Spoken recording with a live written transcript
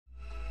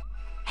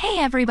Hey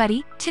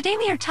everybody, today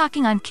we are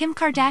talking on Kim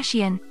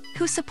Kardashian,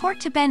 whose support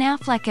to Ben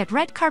Affleck at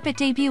red carpet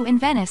debut in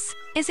Venice.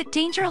 Is it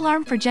danger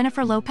alarm for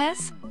Jennifer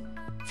Lopez?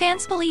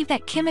 Fans believe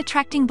that Kim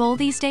attracting bull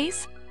these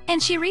days?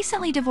 And she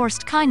recently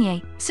divorced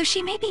Kanye, so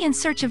she may be in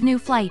search of new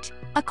flight.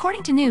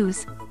 According to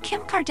news,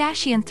 Kim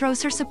Kardashian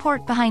throws her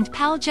support behind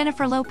pal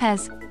Jennifer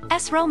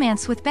Lopez's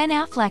romance with Ben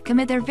Affleck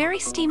amid their very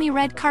steamy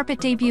red carpet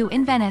debut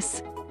in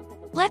Venice.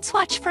 Let's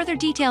watch further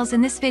details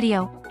in this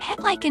video. Hit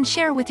like and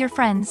share with your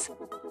friends.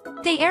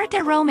 They aired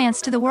their romance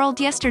to the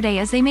world yesterday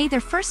as they made their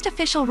first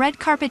official red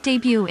carpet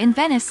debut in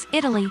Venice,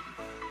 Italy.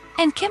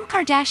 And Kim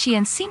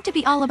Kardashian seemed to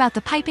be all about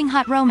the piping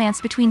hot romance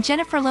between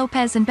Jennifer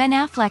Lopez and Ben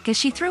Affleck as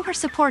she threw her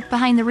support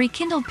behind the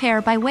rekindled pair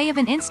by way of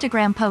an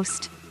Instagram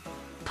post.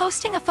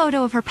 Posting a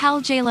photo of her pal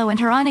J.Lo and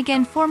her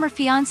on-again former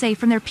fiancé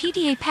from their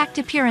PDA-packed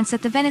appearance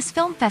at the Venice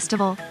Film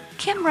Festival,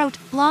 Kim wrote,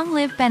 "Long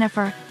live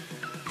Bennifer."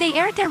 They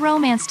aired their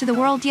romance to the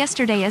world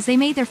yesterday as they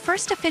made their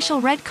first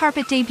official red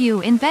carpet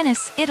debut in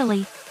Venice,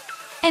 Italy.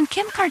 And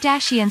Kim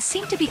Kardashian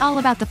seemed to be all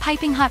about the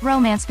piping hot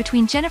romance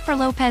between Jennifer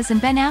Lopez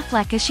and Ben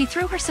Affleck as she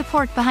threw her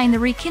support behind the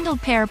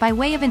rekindled pair by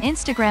way of an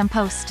Instagram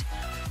post.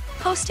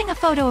 Posting a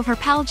photo of her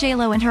pal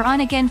J.Lo and her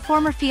on-again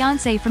former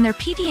fiancé from their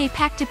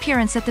PDA-packed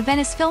appearance at the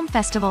Venice Film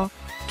Festival,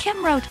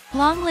 Kim wrote,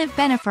 "Long live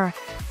Bennifer."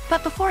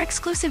 But before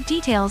exclusive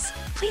details,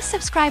 please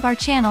subscribe our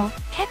channel,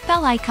 hit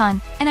bell icon,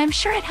 and I'm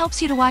sure it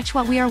helps you to watch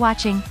what we are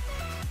watching.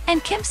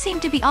 And Kim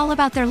seemed to be all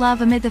about their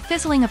love amid the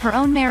fizzling of her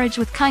own marriage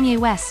with Kanye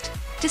West,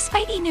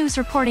 despite E! News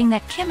reporting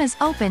that Kim is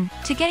open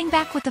to getting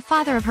back with the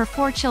father of her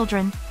 4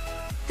 children.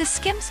 The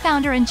Skims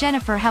founder and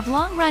Jennifer have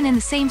long run in the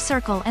same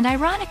circle, and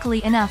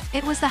ironically enough,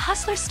 it was the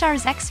Hustler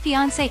star's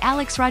ex-fiancé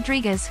Alex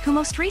Rodriguez who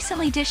most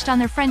recently dished on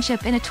their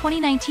friendship in a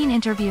 2019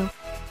 interview.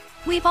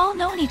 "We've all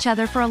known each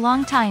other for a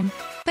long time.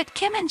 But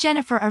Kim and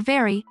Jennifer are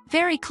very,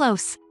 very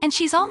close, and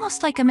she's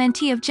almost like a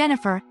mentee of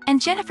Jennifer,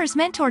 and Jennifer's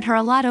mentored her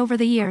a lot over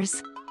the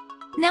years.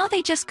 Now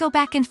they just go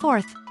back and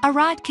forth,"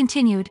 Arad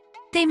continued.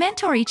 "They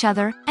mentor each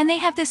other, and they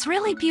have this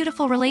really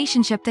beautiful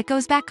relationship that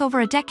goes back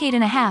over a decade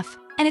and a half,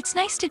 and it's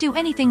nice to do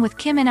anything with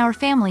Kim and our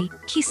family,"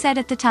 he said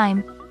at the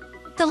time.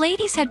 The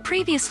ladies had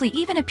previously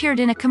even appeared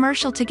in a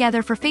commercial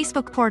together for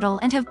Facebook Portal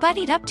and have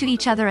buddied up to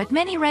each other at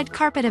many red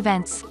carpet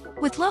events,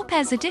 with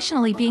Lopez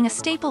additionally being a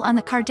staple on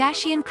the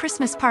Kardashian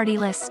Christmas party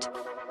list.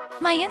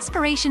 "My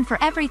inspiration for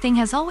everything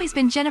has always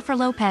been Jennifer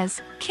Lopez,"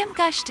 Kim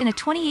gushed in a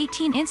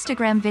 2018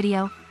 Instagram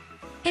video.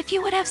 "If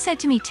you would have said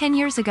to me 10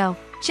 years ago,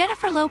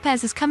 Jennifer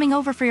Lopez is coming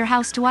over for your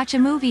house to watch a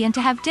movie and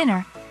to have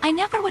dinner, I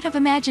never would have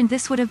imagined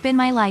this would have been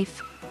my life."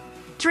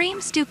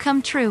 Dreams do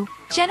come true.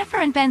 Jennifer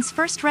and Ben's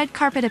first red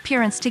carpet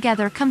appearance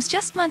together comes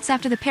just months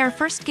after the pair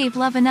first gave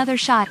love another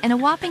shot and a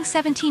whopping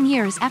 17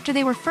 years after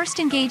they were first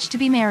engaged to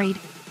be married.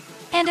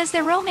 And as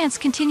their romance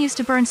continues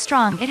to burn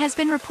strong, it has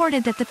been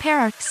reported that the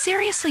pair are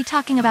seriously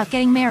talking about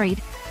getting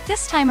married,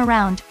 this time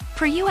around,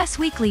 per US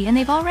Weekly, and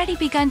they've already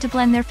begun to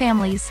blend their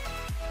families.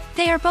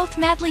 "They are both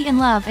madly in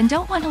love and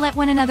don't want to let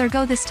one another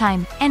go this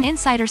time," an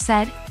insider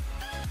said.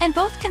 "And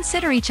both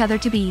consider each other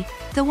to be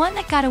the one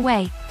that got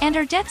away, and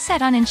are dead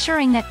set on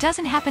ensuring that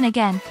doesn't happen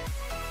again."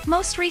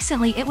 Most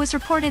recently it was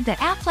reported that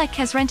Affleck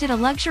has rented a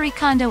luxury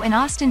condo in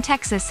Austin,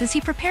 Texas as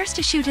he prepares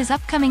to shoot his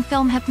upcoming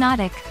film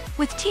Hypnotic,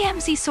 with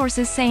TMZ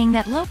sources saying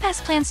that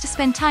Lopez plans to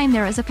spend time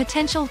there as a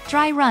potential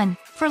dry run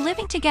for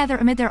living together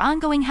amid their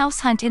ongoing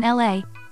house hunt in LA.